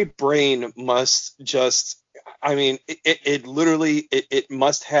 His right brain must just, I mean, it literally, it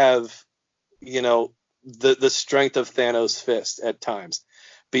must have, you know, the strength of Thanos' fist at times,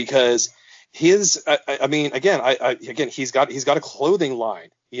 because I mean, again, he's got a clothing line,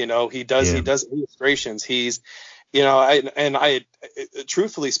 you know, Yeah. he does illustrations. He's, you know, I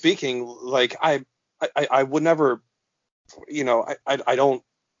truthfully speaking, like I would never, you know, I don't,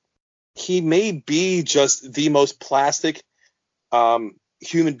 he may be just the most plastic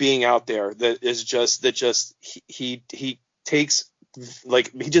human being out there that just he takes,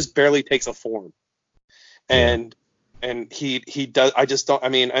 like, he just barely takes a form. Yeah. And he does, I just don't, I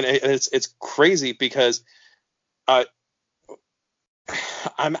mean, and it's crazy because uh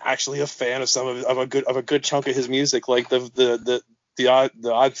I'm actually a fan of of a good chunk of his music. Like the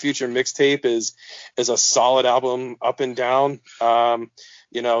Odd Future mixtape is a solid album up and down.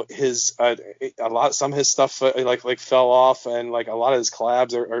 You know, his some of his stuff like fell off, and like a lot of his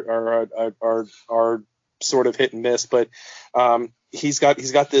collabs are sort of hit and miss. But he's got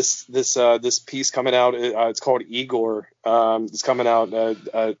this piece coming out. It's called Igor. It's coming out.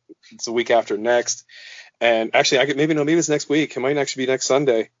 It's the week after next. And actually, maybe it's next week. It might actually be next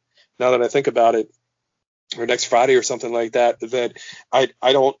Sunday, now that I think about it, or next Friday or something like that. That I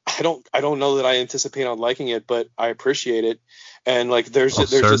don't know that I anticipate on liking it, but I appreciate it. And like, there's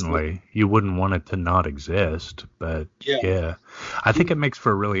Certainly, just, you wouldn't want it to not exist, but yeah, I think it makes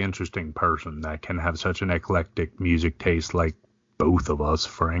for a really interesting person that can have such an eclectic music taste, like both of us,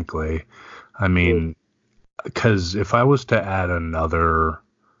 frankly. I mean, because if I was to add another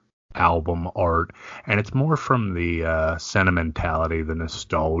album art, and it's more from the sentimentality, the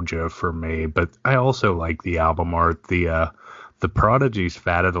nostalgia for me, but I also like the album art. The Prodigy's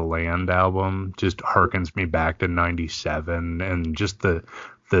Fat of the Land album just harkens me back to 97, and just the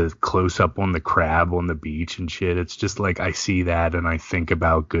close up on the crab on the beach and shit. It's just like I see that and I think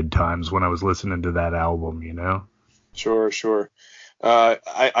about good times when I was listening to that album, you know. Sure.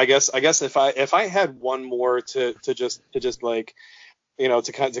 I guess if I had one more to just like, you know,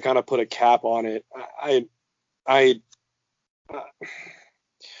 to kind of put a cap on it, I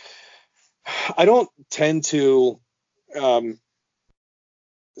don't tend to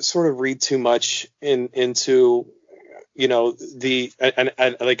sort of read too much into, you know,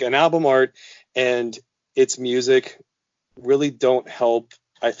 like an album art and its music really don't help,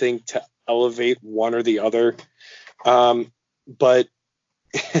 I think, to elevate one or the other. But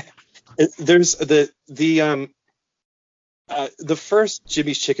there's the first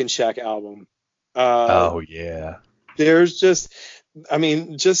Jimmy's Chicken Shack album. Oh yeah, There's just, I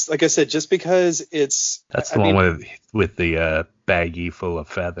mean, just like I said, just because it's, that's I the one mean, with the baggie full of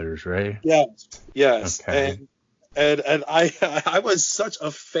feathers, right? yes, Okay. and I was such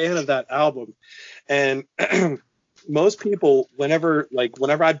a fan of that album, and most people, whenever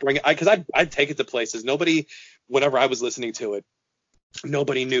I'd bring it, because I'd take it to places, nobody, whenever I was listening to it,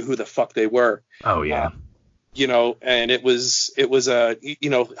 nobody knew who the fuck they were. Oh yeah. You know, and it was you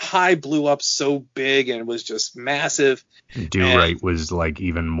know, High blew up so big and was just massive. Do And Right was like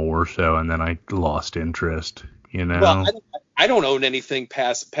even more so, and then I lost interest, you well, know. I don't own anything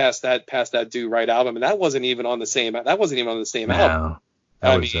past that Do Right album, and that wasn't even on the same album. No,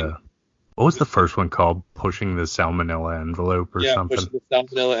 that I was mean, what was the first one called? Pushing the Salmonella Envelope or yeah, something? Pushing the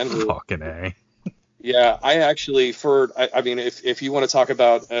Salmonella Envelope. Fucking A. Yeah, I actually, I mean, if you want to talk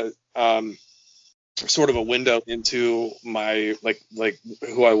about sort of a window into my like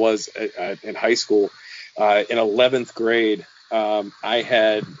who I was in high school, in 11th grade,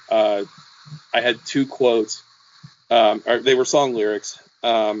 I had two quotes. Or they were song lyrics.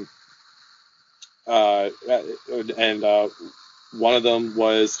 And one of them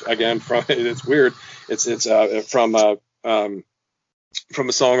was, again, from it's weird. It's from a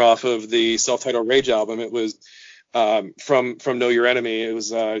song off of the self-titled Rage album. It was from Know Your Enemy. It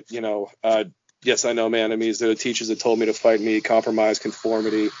was yes, I know my enemies. They're the teachers that told me to fight me. Compromise,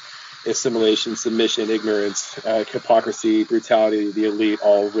 conformity, assimilation, submission, ignorance, hypocrisy, brutality, the elite,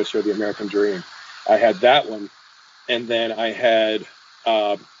 all of which are the American dream. I had that one. And then I had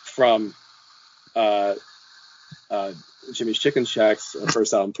from Jimmy's Chicken Shack's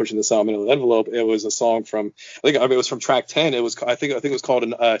first album, Pushing the Salmonella Envelope. It was a song from, it was from track 10. It was, I think it was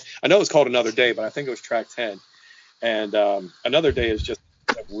called I know it was called Another Day, but I think it was track 10. And Another Day is just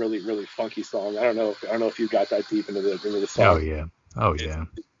a really, really funky song. I don't know if you got that deep into the song. Oh yeah.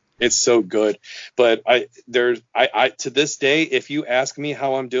 It's so good. But I to this day, if you ask me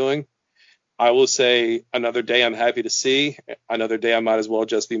how I'm doing, I will say Another Day I'm happy to see. Another day I might as well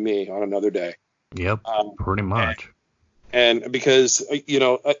just be me on another day. Yep. Pretty much. And because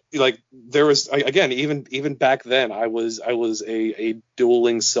like there was again, even back then, I was a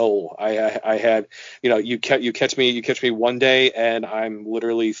dueling soul. I had, you catch me one day and I'm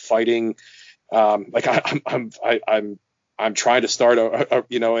literally fighting, like I'm trying to start a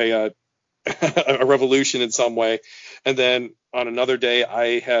revolution in some way, and then on another day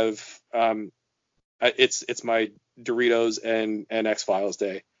I have it's my Doritos and X-Files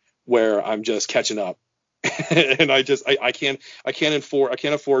day, where I'm just catching up. And I can't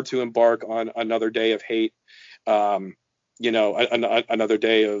afford to embark on another day of hate, another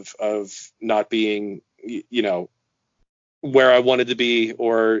day of not being, where I wanted to be,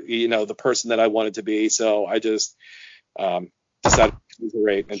 or the person that I wanted to be. So I just decided to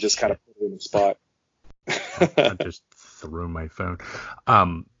commiserate and just kind of put it in the spot. I just threw my phone.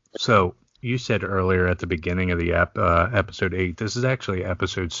 So you said earlier at the beginning of the episode 8, this is actually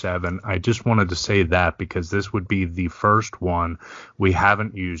episode 7. I just wanted to say that because this would be the first one we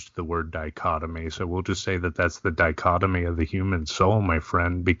haven't used the word dichotomy. So we'll just say that that's the dichotomy of the human soul, my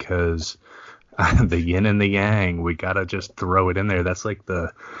friend, because the yin and the yang, we got to just throw it in there. That's like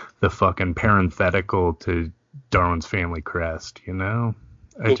the fucking parenthetical to Darwin's Family Crest, I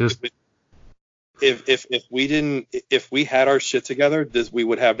just... If we had our shit together, we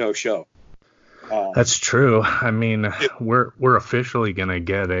would have no show. That's true. I mean, we're officially gonna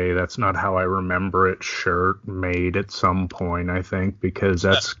get a "That's Not How I Remember It" shirt made at some point, I think, because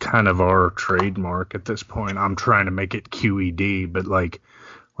that's kind of our trademark at this point. I'm trying to make it QED, but like,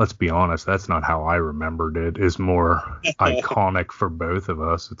 let's be honest, that's not how I remembered it. Is more iconic for both of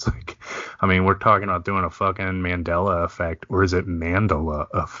us. It's like, I mean, we're talking about doing a fucking Mandela effect, or is it Mandela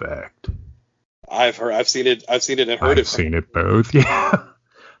effect? I've seen it and heard it. I've seen it both. Yeah.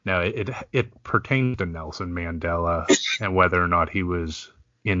 No, it pertains to Nelson Mandela and whether or not he was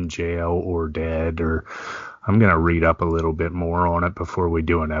in jail or dead. Or I'm gonna read up a little bit more on it before we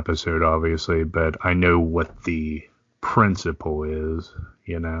do an episode, obviously. But I know what the principle is.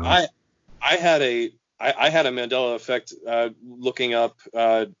 I had a Mandela effect looking up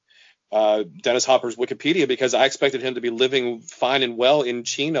Dennis Hopper's Wikipedia, because I expected him to be living fine and well in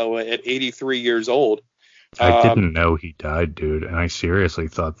Chino at 83 years old. I didn't know he died, dude, and I seriously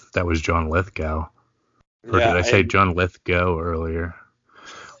thought that was John Lithgow. Or did I say John Lithgow earlier?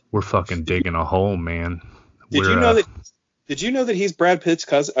 We're fucking digging a hole, man. Did you know that he's Brad Pitt's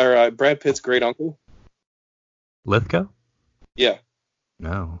cousin, or Brad Pitt's great uncle? Lithgow? Yeah.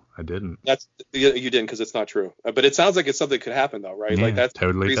 No, I didn't. You didn't, because it's not true. But it sounds like it's something that could happen, though, right? Yeah, like that's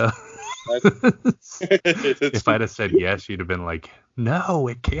totally does. If I'd have said yes, you'd have been like, "No,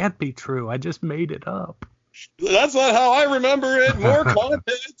 it can't be true. I just made it up." That's not how I remember it. More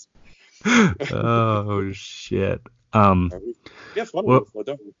content. Oh shit. Yeah, fun with it,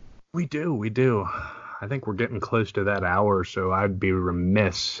 don't we? We do. I think we're getting close to that hour, so I'd be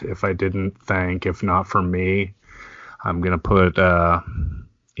remiss if I didn't thank, if not for me. I'm gonna put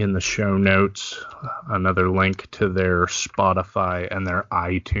in the show notes another link to their Spotify and their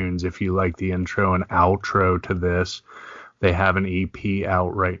iTunes. If you like the intro and outro to this, they have an EP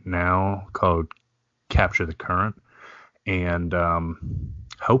out right now called Capture the Current, and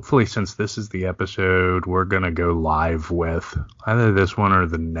hopefully, since this is the episode we're gonna go live with, either this one or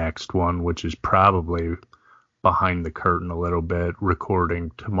the next one, which is probably behind the curtain a little bit,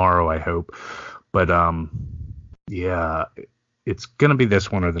 recording tomorrow, I hope. But yeah, it's gonna be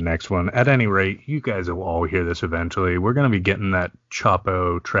this one or the next one. At any rate, you guys will all hear this eventually. We're gonna be getting that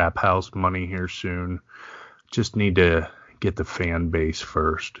Chapo Trap House money here soon. Just need to get the fan base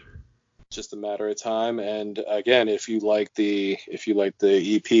first. Just a matter of time. And again, if you like the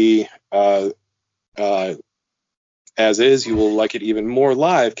EP as is, you will like it even more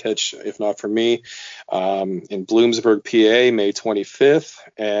live. Catch If Not For Me in Bloomsburg, PA, May 25th,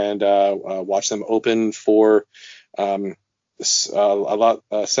 and watch them open for Scent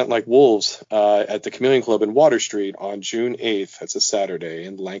Like Wolves at the Chameleon Club in Water Street on June 8th. That's a Saturday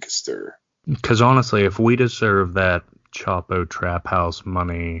in Lancaster. Because honestly, if we deserve that Chapo Trap House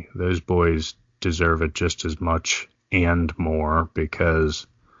money, those boys deserve it just as much and more, because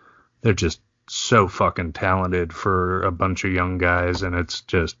they're just so fucking talented for a bunch of young guys, and it's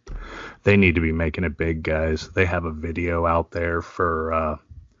just, they need to be making it big, guys. They have a video out there for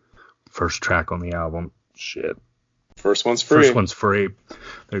first track on the album. Shit. First one's free.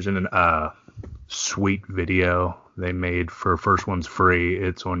 There's an sweet video they made for First One's Free.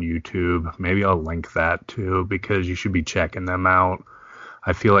 It's on YouTube. Maybe I'll link that too, because you should be checking them out.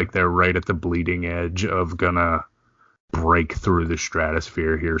 I feel like they're right at the bleeding edge of gonna break through the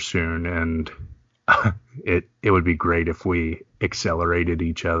stratosphere here soon, and it would be great if we accelerated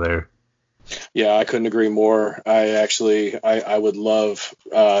each other. Yeah, I couldn't agree more. I would love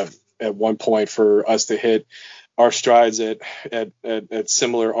at one point for us to hit our strides at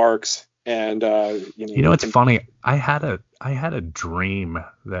similar arcs, and You know, we it's can. funny. I had a dream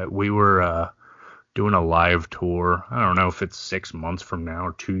that we were doing a live tour. I don't know if it's 6 months from now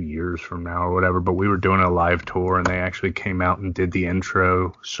or 2 years from now or whatever, but we were doing a live tour and they actually came out and did the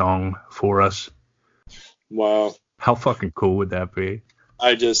intro song for us. Wow. How fucking cool would that be?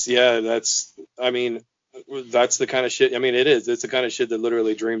 Yeah, I mean, that's the kind of shit. I mean, it is. It's the kind of shit that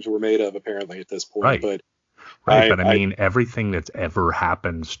literally dreams were made of, apparently, at this point. Right. But Right, but I I mean, everything that's ever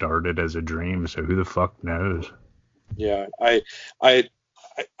happened started as a dream, so who the fuck knows? yeah, I,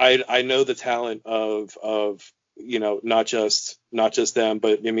 I know the talent of not just them,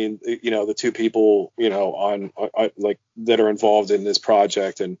 but I mean, the two people, on like that are involved in this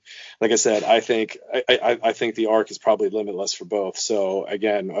project. And like I said, I think the arc is probably limitless for both. So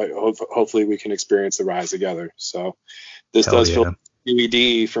again, hopefully we can experience the rise together. So this Hell does feel yeah.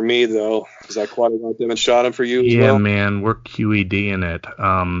 QED for me, though. Is that quite a Demonstratum for you as Yeah, well? man, we're QED in it.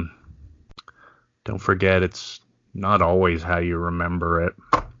 Don't forget, it's not always how you remember it.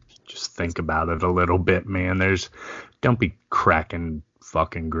 Just think about it a little bit, man. Don't be cracking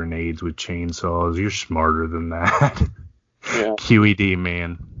fucking grenades with chainsaws. You're smarter than that. Yeah, QED,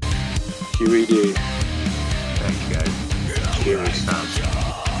 man. QED. Thanks, guys. Cheers. Next time.